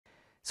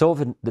So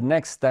over the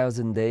next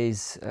 1,000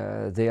 days,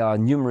 there are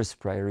numerous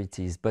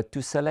priorities, but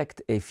to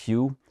select a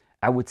few,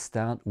 I would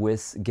start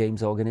with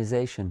games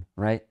organization,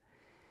 right?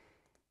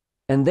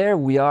 And there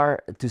we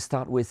are, to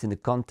start with, in a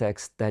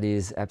context that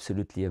is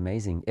absolutely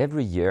amazing.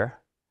 Every year,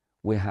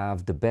 we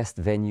have the best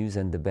venues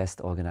and the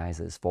best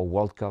organizers for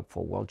World Cup,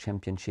 for World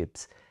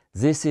Championships.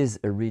 This is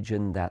a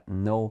region that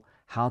know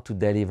how to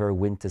deliver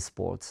winter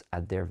sports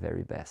at their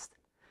very best.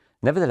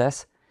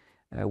 Nevertheless,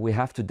 we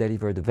have to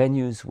deliver the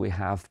venues, we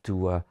have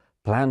to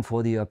plan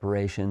for the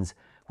operations,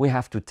 we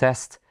have to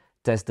test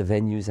the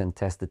venues and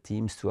test the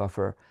teams to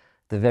offer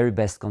the very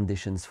best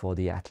conditions for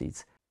the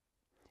athletes.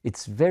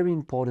 It's very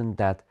important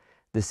that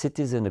the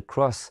citizens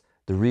across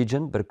the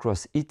region, but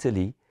across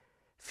Italy,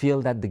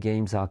 feel that the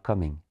games are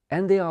coming.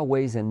 And there are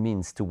ways and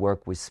means to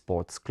work with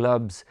sports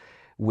clubs,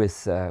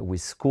 with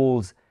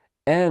schools,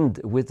 and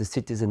with the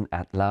citizen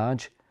at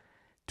large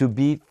to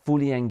be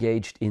fully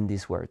engaged in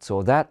this work.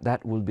 So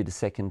that will be the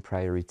second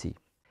priority.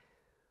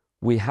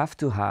 We have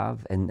to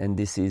have, and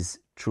this is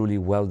truly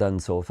well done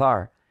so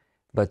far,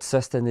 but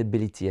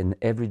sustainability in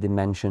every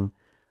dimension,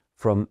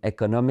 from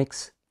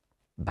economics,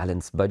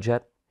 balanced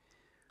budget,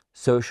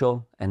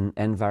 social and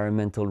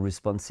environmental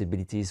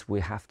responsibilities.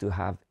 We have to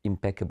have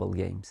impeccable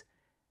games.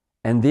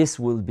 And this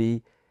will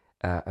be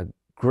a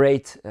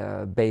great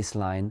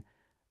baseline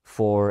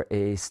for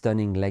a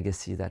stunning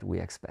legacy that we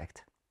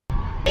expect.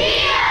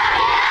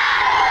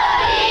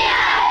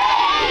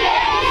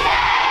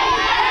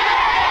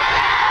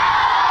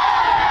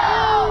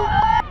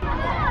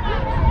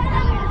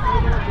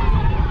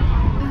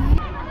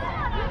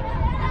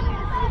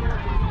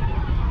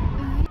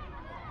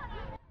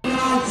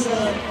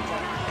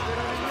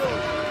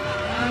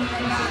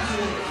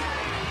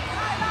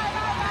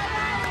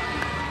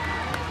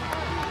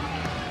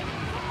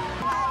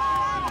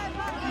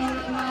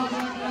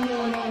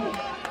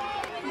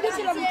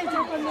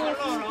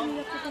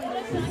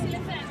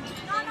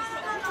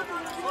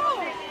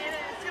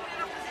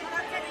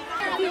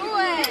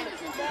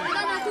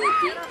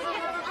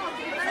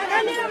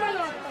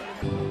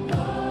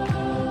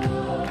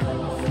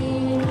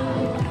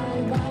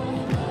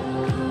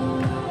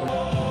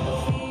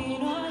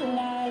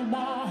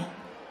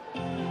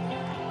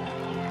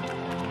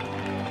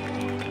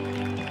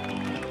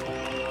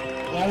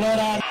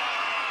 Allora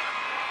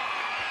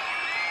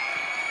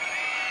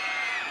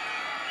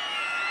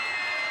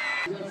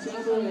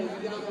ringraziamo e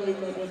diamo il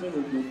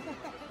benvenuto.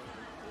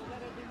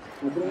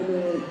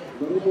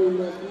 Daremo il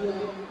via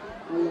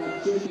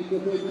alla Civico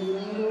di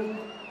Milano,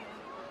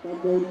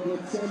 quando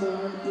ringraziamo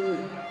anche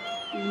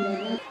i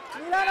ragazzi.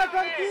 Milano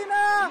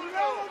Cortina!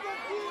 Milano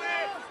Cortina!